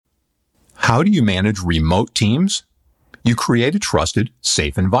How do you manage remote teams? You create a trusted,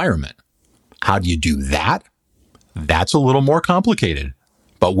 safe environment. How do you do that? That's a little more complicated,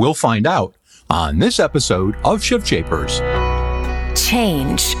 but we'll find out on this episode of Shift Shapers.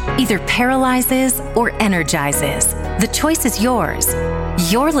 Change either paralyzes or energizes. The choice is yours.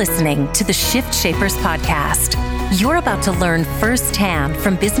 You're listening to the Shift Shapers podcast. You're about to learn firsthand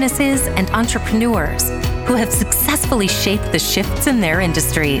from businesses and entrepreneurs who have successfully shaped the shifts in their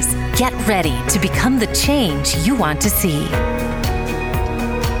industries. Get ready to become the change you want to see.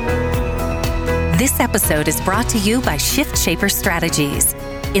 This episode is brought to you by Shift Shaper Strategies.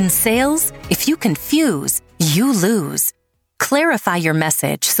 In sales, if you confuse, you lose. Clarify your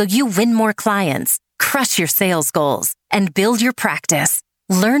message so you win more clients, crush your sales goals, and build your practice.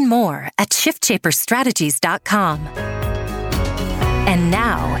 Learn more at shiftshaperstrategies.com. And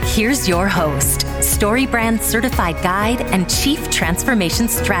now, here's your host, StoryBrand Certified Guide and Chief Transformation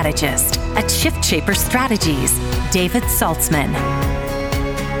Strategist at Shift Shaper Strategies, David Saltzman.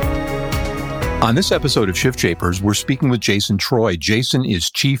 On this episode of Shift Shapers, we're speaking with Jason Treu. Jason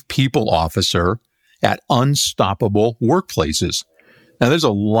is Chief People Officer at Unstoppable Workplaces. Now, there's a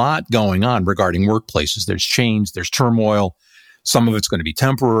lot going on regarding workplaces. There's change, there's turmoil. Some of it's going to be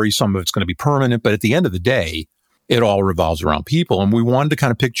temporary, some of it's going to be permanent. But at the end of the day, it all revolves around people. And we wanted to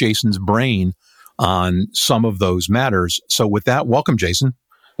kind of pick Jason's brain on some of those matters. So with that, welcome, Jason.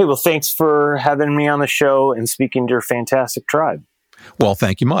 Hey, well, thanks for having me on the show and speaking to your fantastic tribe. Well,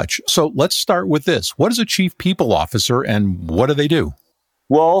 thank you much. So let's start with this. What is a Chief People Officer and what do they do?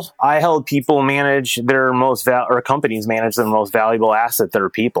 Well, I help people manage their or companies manage their most valuable asset, their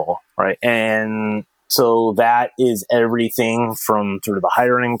people, right? And so that is everything from sort of the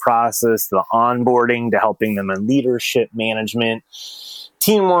hiring process, the onboarding, to helping them in leadership, management,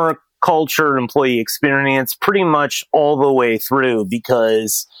 teamwork, culture, employee experience, pretty much all the way through,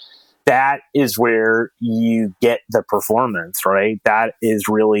 because that is where you get the performance, right? That is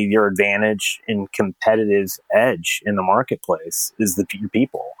really your advantage and competitive edge in the marketplace is your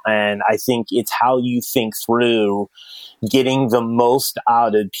people. And I think it's how you think through getting the most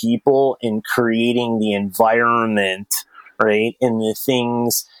out of people and creating the environment, right? And the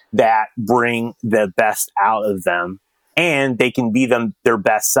things that bring the best out of them. And they can be their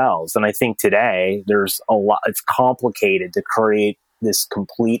best selves. And I think today there's a lot, it's complicated to create this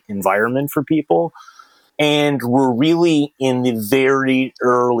complete environment for people. And we're really in the very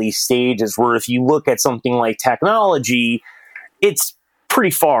early stages where if you look at something like technology, it's pretty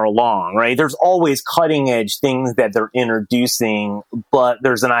far along, right? There's always cutting edge things that they're introducing, but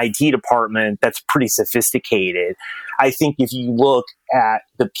there's an IT department that's pretty sophisticated. I think if you look at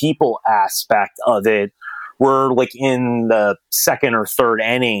the people aspect of it, we're like in the second or third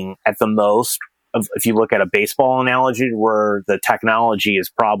inning at the most. If you look at a baseball analogy, where the technology is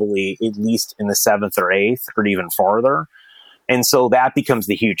probably at least in the seventh or eighth or even farther. And so that becomes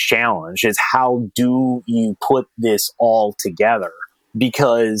the huge challenge, is how do you put this all together?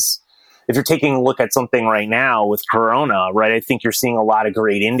 Because if you're taking a look at something right now with Corona, right, I think you're seeing a lot of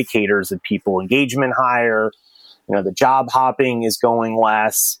great indicators of people engagement higher. You know, the job hopping is going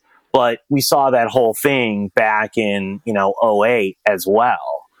less, but we saw that whole thing back in, '08 as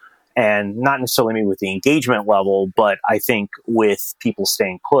well. And not necessarily maybe with the engagement level, but I think with people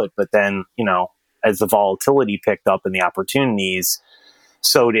staying put. But then, as the volatility picked up and the opportunities,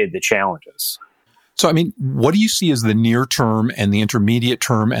 so did the challenges. So, I mean, what do you see as the near term and the intermediate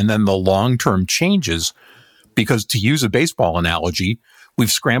term and then the long term changes? Because to use a baseball analogy, we've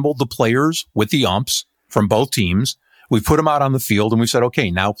scrambled the players with the umps from both teams. We've put them out on the field and we said,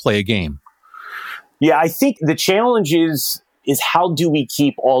 okay, now play a game. Yeah, I think the challenge is how do we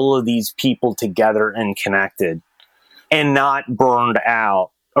keep all of these people together and connected and not burned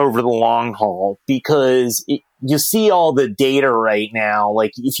out over the long haul? Because you see all the data right now.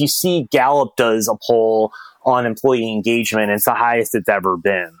 Like if you see Gallup does a poll on employee engagement, it's the highest it's ever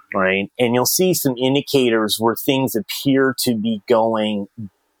been, right? And you'll see some indicators where things appear to be going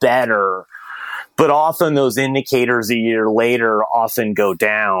better, but often those indicators a year later often go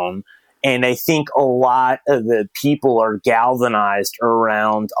down. And I think a lot of the people are galvanized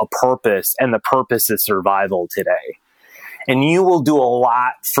around a purpose, and the purpose is survival today. And you will do a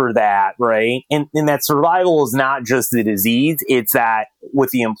lot for that, right? And that survival is not just the disease. It's that with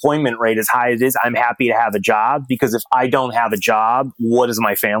the employment rate as high as it is, I'm happy to have a job, because if I don't have a job, what is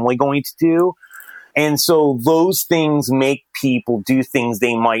my family going to do? And so those things make people do things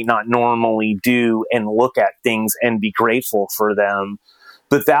they might not normally do and look at things and be grateful for them.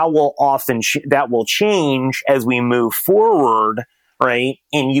 But that will often that will change as we move forward, right?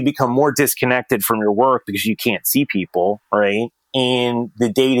 And you become more disconnected from your work because you can't see people, right? and the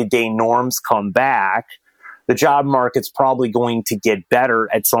day-to-day norms come back, the job market's probably going to get better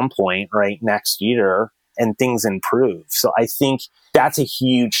at some point, right, next year, and things improve. So I think that's a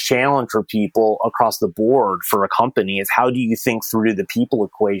huge challenge for people across the board for a company is how do you think through the people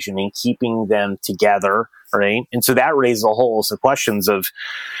equation and keeping them together, right? And so that raises a whole host of questions of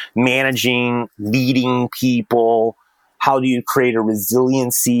managing, leading people. How do you create a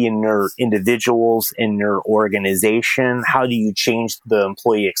resiliency in your individuals, in your organization? How do you change the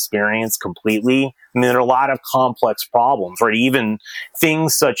employee experience completely? I mean, there are a lot of complex problems, right? Even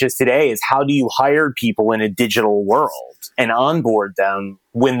things such as today is how do you hire people in a digital world and onboard them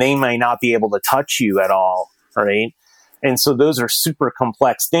when they might not be able to touch you at all, right? And so those are super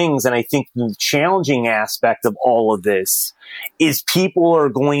complex things. And I think the challenging aspect of all of this is people are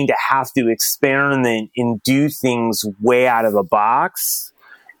going to have to experiment and do things way out of the box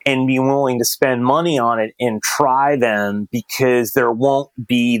and be willing to spend money on it and try them because there won't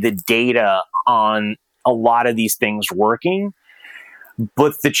be the data on a lot of these things working.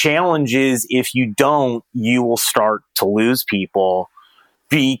 But the challenge is if you don't, you will start to lose people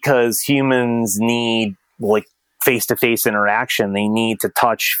because humans need like face-to-face interaction. They need to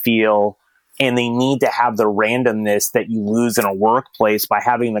touch, feel, and they need to have the randomness that you lose in a workplace by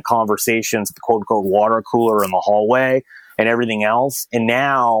having the conversations at the quote-unquote water cooler in the hallway and everything else. And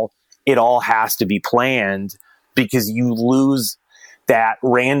now it all has to be planned because you lose that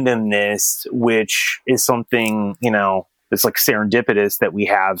randomness, which is something, it's like serendipitous that we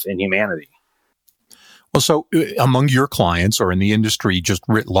have in humanity. Well, so among your clients or in the industry just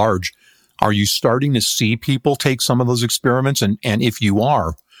writ large, are you starting to see people take some of those experiments? And if you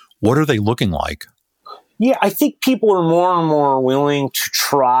are, what are they looking like? Yeah, I think people are more and more willing to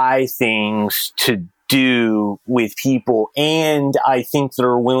try things to do with people. And I think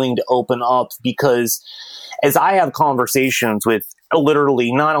they're willing to open up because as I have conversations with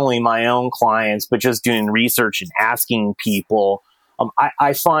literally not only my own clients, but just doing research and asking people,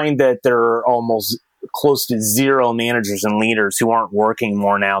 I find that there are almost close to zero managers and leaders who aren't working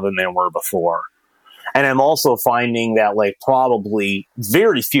more now than they were before. And I'm also finding that probably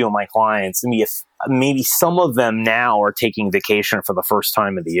very few of my clients, maybe some of them now are taking vacation for the first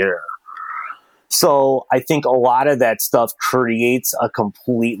time of the year. So I think a lot of that stuff creates a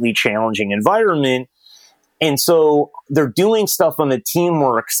completely challenging environment. And so they're doing stuff on the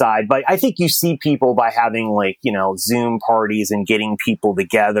teamwork side, but I think you see people by having Zoom parties and getting people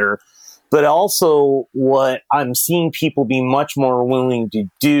together. But also what I'm seeing people be much more willing to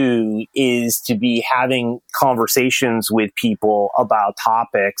do is to be having conversations with people about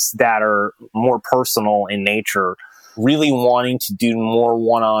topics that are more personal in nature, really wanting to do more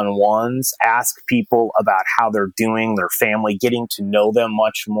one-on-ones, ask people about how they're doing, their family, getting to know them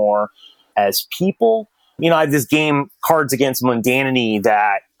much more as people. I have this game, Cards Against Mundanity,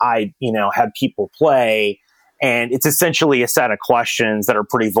 that I, have people play. And it's essentially a set of questions that are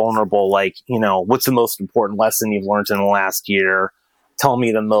pretty vulnerable, like, what's the most important lesson you've learned in the last year? Tell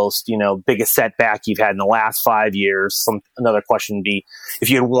me the most, biggest setback you've had in the last 5 years. Another question would be,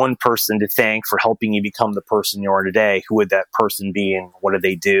 if you had one person to thank for helping you become the person you are today, who would that person be and what do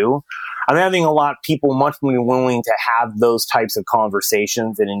they do? I'm having a lot of people much more willing to have those types of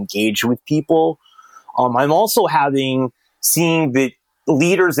conversations and engage with people. I'm also seeing that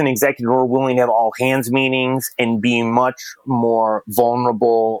leaders and executives are willing to have all hands meetings and be much more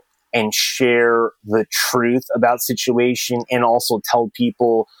vulnerable and share the truth about situation and also tell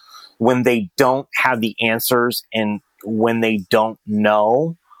people when they don't have the answers and when they don't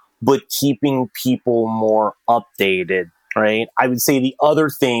know, but keeping people more updated, right? I would say the other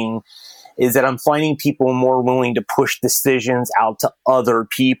thing is that I'm finding people more willing to push decisions out to other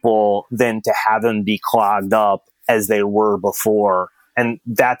people than to have them be clogged up as they were before. And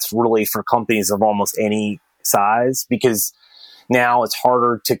that's really for companies of almost any size, because now it's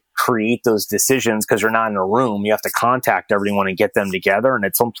harder to create those decisions because you're not in a room. You have to contact everyone and get them together. And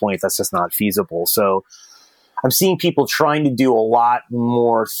at some point, that's just not feasible. So I'm seeing people trying to do a lot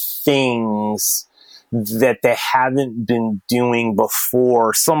more things that they haven't been doing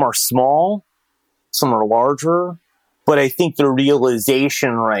before. Some are small, some are larger. But I think the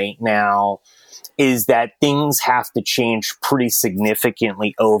realization right now is that things have to change pretty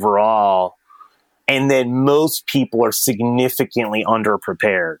significantly overall, and that most people are significantly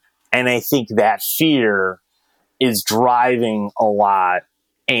underprepared. And I think that fear is driving a lot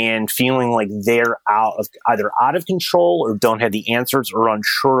and feeling like they're either out of control or don't have the answers or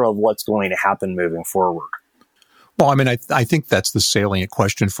unsure of what's going to happen moving forward. Well, I mean, I think that's the salient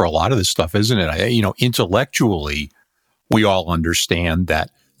question for a lot of this stuff, isn't it? Intellectually, we all understand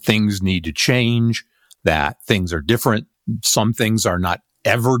that things need to change, that things are different some things are not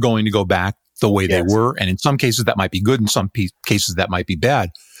ever going to go back the way they were. And in some cases that might be good. In some cases that might be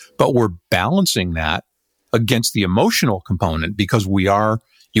bad, but we're balancing that against the emotional component because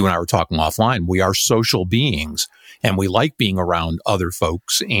you and I were talking offline, we are social beings and we like being around other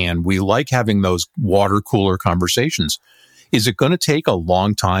folks and we like having those water cooler conversations. Is it going to take a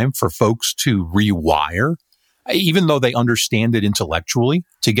long time for folks to rewire, even though they understand it intellectually,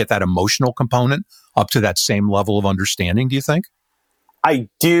 to get that emotional component up to that same level of understanding, do you think? I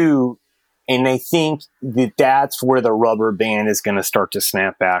do. And I think that that's where the rubber band is going to start to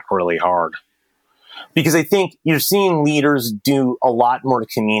snap back really hard. Because I think you're seeing leaders do a lot more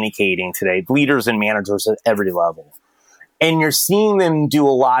communicating today, leaders and managers at every level. And you're seeing them do a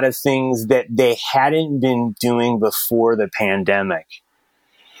lot of things that they hadn't been doing before the pandemic.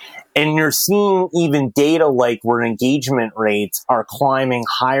 And you're seeing even data like where engagement rates are climbing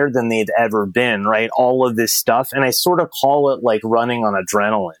higher than they've ever been, right? All of this stuff. And I sort of call it like running on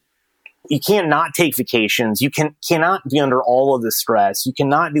adrenaline. You can't not take vacations. You cannot be under all of the stress. You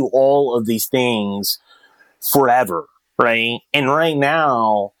cannot do all of these things forever, right? And right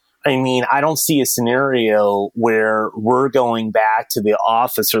now, I mean, I don't see a scenario where we're going back to the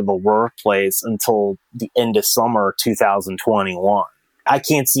office or the workplace until the end of summer 2021. I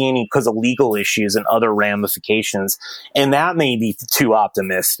can't see any because of legal issues and other ramifications. And that may be too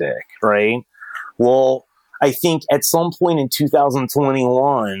optimistic, right? Well, I think at some point in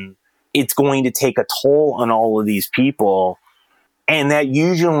 2021, it's going to take a toll on all of these people. And that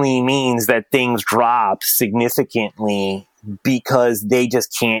usually means that things drop significantly because they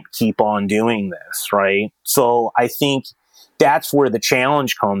just can't keep on doing this, right? So I think that's where the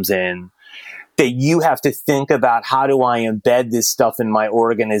challenge comes in, that you have to think about how do I embed this stuff in my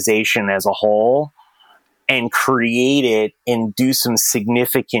organization as a whole and create it and do some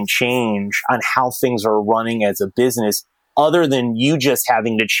significant change on how things are running as a business, other than you just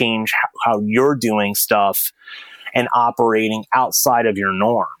having to change how you're doing stuff and operating outside of your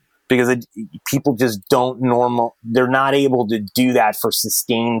norm. Because people just they're not able to do that for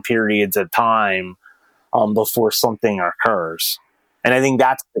sustained periods of time before something occurs. And I think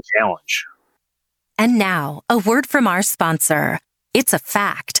that's the challenge. And now, a word from our sponsor. It's a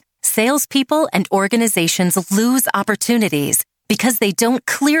fact. Salespeople and organizations lose opportunities because they don't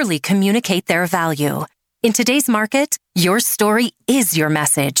clearly communicate their value. In today's market, your story is your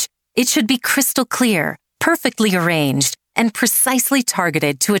message. It should be crystal clear, perfectly arranged, and precisely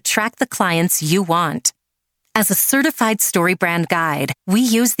targeted to attract the clients you want. As a certified story brand guide, we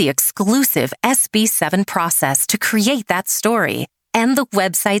use the exclusive SB7 process to create that story and the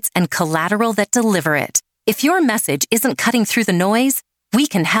websites and collateral that deliver it. If your message isn't cutting through the noise, we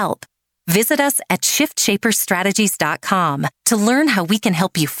can help. Visit us at shiftshaperstrategies.com to learn how we can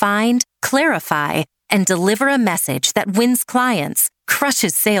help you find, clarify, and deliver a message that wins clients,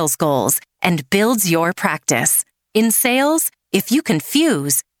 crushes sales goals, and builds your practice. In sales, if you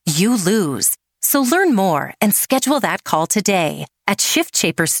confuse, you lose. So learn more and schedule that call today at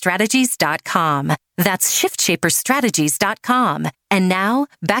shiftshaperstrategies.com. That's shiftshaperstrategies.com. And now,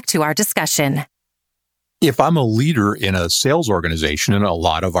 back to our discussion. If I'm a leader in a sales organization, and a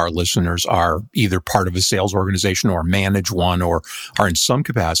lot of our listeners are either part of a sales organization or manage one or are in some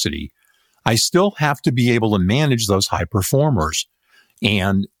capacity, I still have to be able to manage those high performers.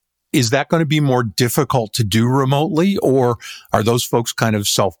 And is that going to be more difficult to do remotely, or are those folks kind of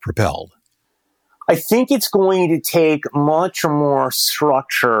self-propelled? I think it's going to take much more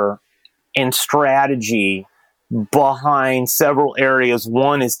structure and strategy behind several areas.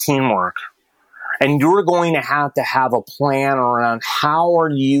 One is teamwork. And you're going to have a plan around how are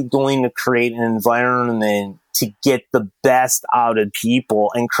you going to create an environment to get the best out of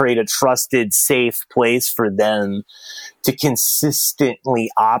people and create a trusted, safe place for them to consistently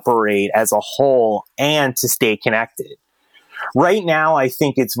operate as a whole and to stay connected. Right now, I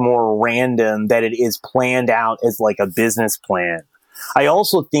think it's more random that it is planned out as like a business plan. I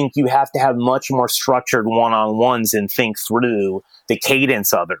also think you have to have much more structured one-on-ones and think through the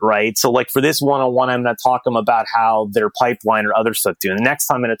cadence of it, right? So like for this one-on-one, I'm going to talk them about how their pipeline or other stuff doing. The next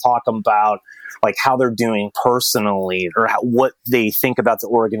time I'm going to talk them about like how they're doing personally or what they think about the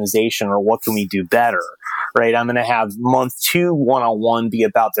organization or what can we do better, right? I'm going to have month 2 one-on-one be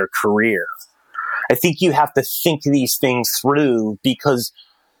about their career. I think you have to think these things through because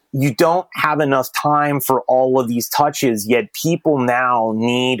you don't have enough time for all of these touches, yet people now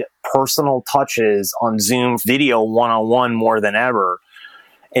need personal touches on Zoom video one-on-one more than ever.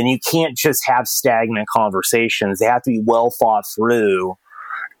 And you can't just have stagnant conversations. They have to be well thought through.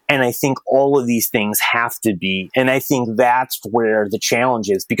 And I think all of these things have to be. And I think that's where the challenge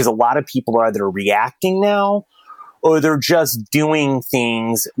is, because a lot of people are either reacting now or they're just doing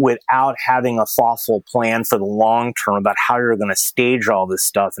things without having a thoughtful plan for the long term about how you're going to stage all this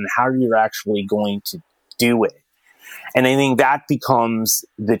stuff and how you're actually going to do it. And I think that becomes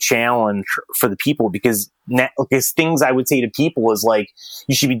the challenge for the people, because things I would say to people is like,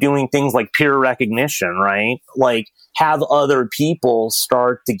 you should be doing things like peer recognition, right? Like, have other people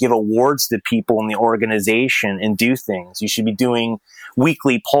start to give awards to people in the organization and do things. You should be doing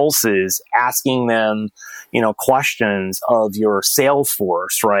weekly pulses, asking them, questions of your sales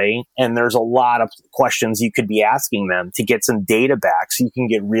force, right? And there's a lot of questions you could be asking them to get some data back so you can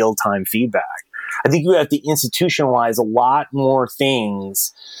get real-time feedback. I think you have to institutionalize a lot more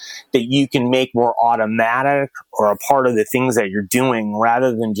things that you can make more automatic or a part of the things that you're doing,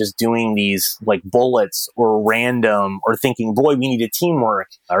 rather than just doing these like bullets or random, or thinking, boy, we need a teamwork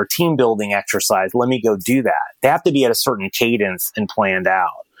or team building exercise. Let me go do that. They have to be at a certain cadence and planned out.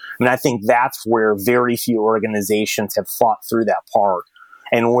 And I think that's where very few organizations have thought through that part,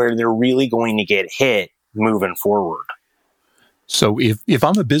 and where they're really going to get hit moving forward. So if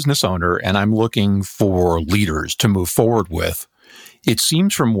I'm a business owner and I'm looking for leaders to move forward with, it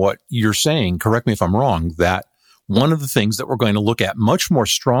seems from what you're saying, correct me if I'm wrong, that one of the things that we're going to look at much more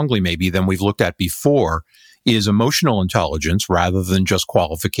strongly maybe than we've looked at before is emotional intelligence, rather than just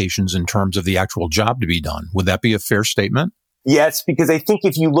qualifications in terms of the actual job to be done. Would that be a fair statement? Yes, because I think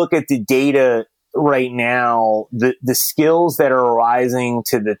if you look at the data right now, the skills that are rising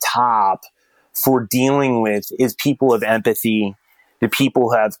to the top for dealing with is people of empathy, the people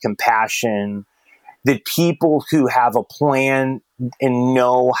who have compassion, the people who have a plan and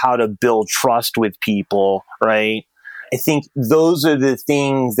know how to build trust with people, right? I think those are the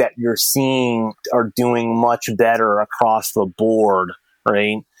things that you're seeing are doing much better across the board,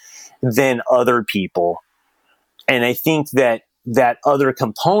 right, than other people. And I think that other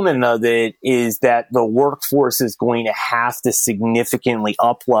component of it is that the workforce is going to have to significantly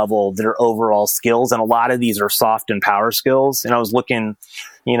up-level their overall skills. And a lot of these are soft and power skills. And I was looking,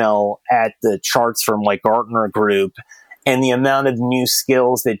 at the charts from like Gartner Group, and the amount of new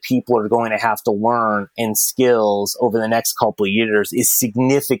skills that people are going to have to learn and skills over the next couple of years is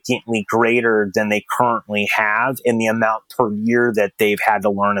significantly greater than they currently have in the amount per year that they've had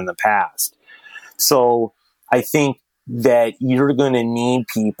to learn in the past. So I think that you're going to need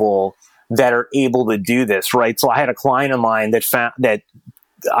people that are able to do this, right? So I had a client of mine that found that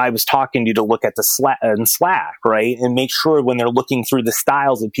I was talking to look at the Slack, right? And make sure when they're looking through the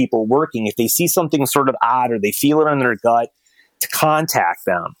styles of people working, if they see something sort of odd or they feel it in their gut, to contact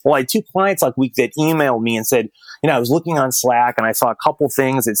them. Well, I had two clients like week that emailed me and said, I was looking on Slack and I saw a couple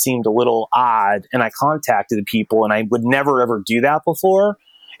things that seemed a little odd, and I contacted the people, and I would never ever do that before.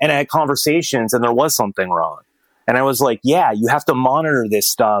 And I had conversations and there was something wrong. And I was like, yeah, you have to monitor this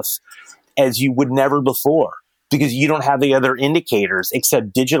stuff as you would never before, because you don't have the other indicators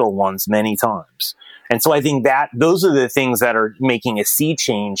except digital ones many times. And so I think that those are the things that are making a sea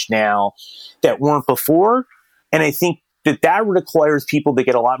change now that weren't before. And I think that requires people to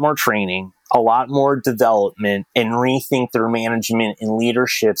get a lot more training, a lot more development, and rethink their management and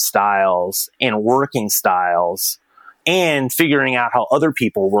leadership styles and working styles, and figuring out how other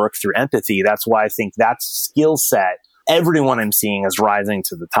people work through empathy. That's why I think that skill set, everyone I'm seeing is rising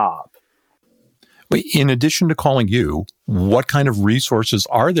to the top. In addition to calling you, what kind of resources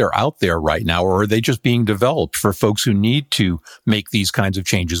are there out there right now, or are they just being developed for folks who need to make these kinds of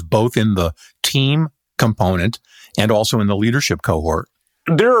changes, both in the team component and also in the leadership cohort?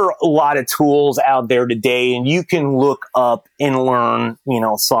 There are a lot of tools out there today, and you can look up and learn,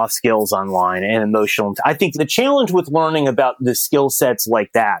 soft skills online and emotional. I think the challenge with learning about the skill sets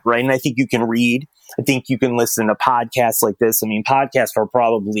like that, right? And I think you can read. I think you can listen to podcasts like this. I mean, podcasts are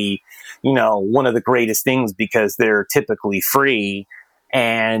probably, one of the greatest things because they're typically free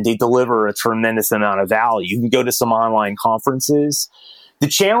and they deliver a tremendous amount of value. You can go to some online conferences. The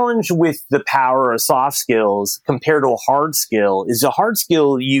challenge with the power of soft skills compared to a hard skill is a hard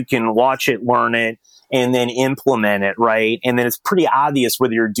skill, you can watch it, learn it, and then implement it, right? And then it's pretty obvious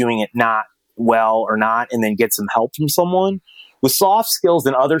whether you're doing it not well or not, and then get some help from someone. With soft skills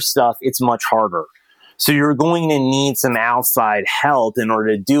and other stuff, it's much harder. So you're going to need some outside help in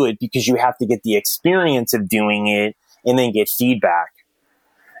order to do it, because you have to get the experience of doing it and then get feedback.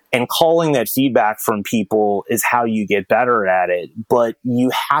 And calling that feedback from people is how you get better at it. But you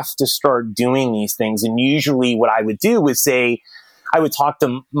have to start doing these things. And usually what I would do is say, I would talk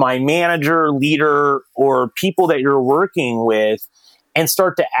to my manager, leader, or people that you're working with and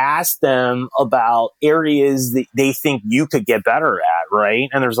start to ask them about areas that they think you could get better at, right?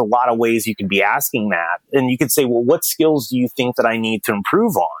 And there's a lot of ways you can be asking that. And you could say, well, what skills do you think that I need to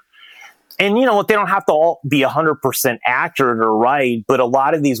improve on? And you know what? They don't have to all be 100% accurate or right, but a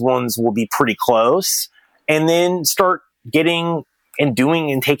lot of these ones will be pretty close. And then start getting and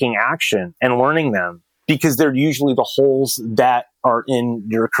doing and taking action and learning them, because they're usually the holes that are in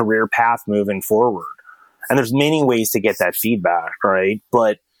your career path moving forward. And there's many ways to get that feedback, right?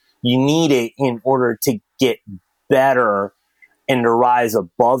 But you need it in order to get better and to rise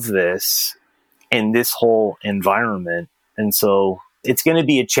above this in this whole environment. And so it's going to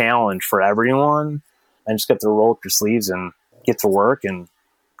be a challenge for everyone, and just got to roll up your sleeves and get to work and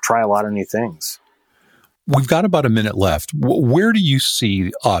try a lot of new things. We've got about a minute left. Where do you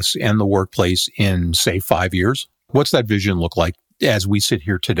see us and the workplace in, say, 5 years? What's that vision look like as we sit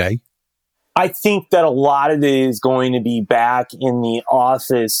here today? I think that a lot of it is going to be back in the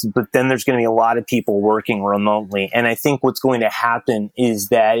office, but then there's going to be a lot of people working remotely. And I think what's going to happen is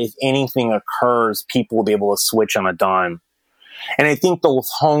that if anything occurs, people will be able to switch on a dime. And I think they'll have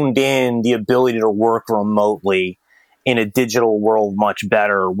honed in the ability to work remotely in a digital world much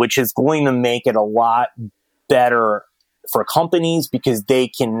better, which is going to make it a lot better for companies, because they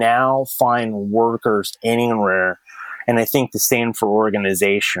can now find workers anywhere. And I think the same for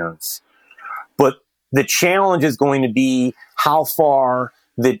organizations. But the challenge is going to be how far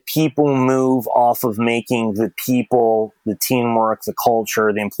that people move off of making the people, the teamwork, the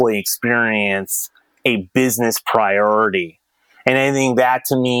culture, the employee experience a business priority. And I think that,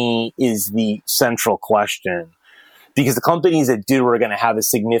 to me, is the central question. Because the companies that do are going to have a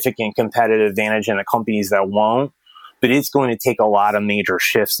significant competitive advantage, and the companies that won't. But it's going to take a lot of major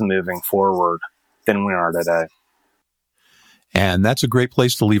shifts moving forward than we are today. And that's a great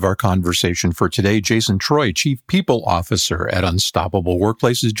place to leave our conversation for today. Jason Treu, Chief People Officer at Unstoppable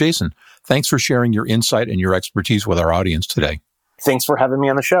Workplaces. Jason, thanks for sharing your insight and your expertise with our audience today. Thanks for having me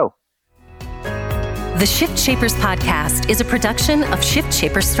on the show. The Shift Shapers podcast is a production of Shift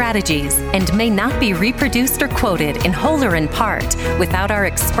Shaper Strategies and may not be reproduced or quoted in whole or in part without our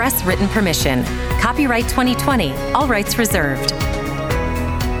express written permission. Copyright 2020, all rights reserved.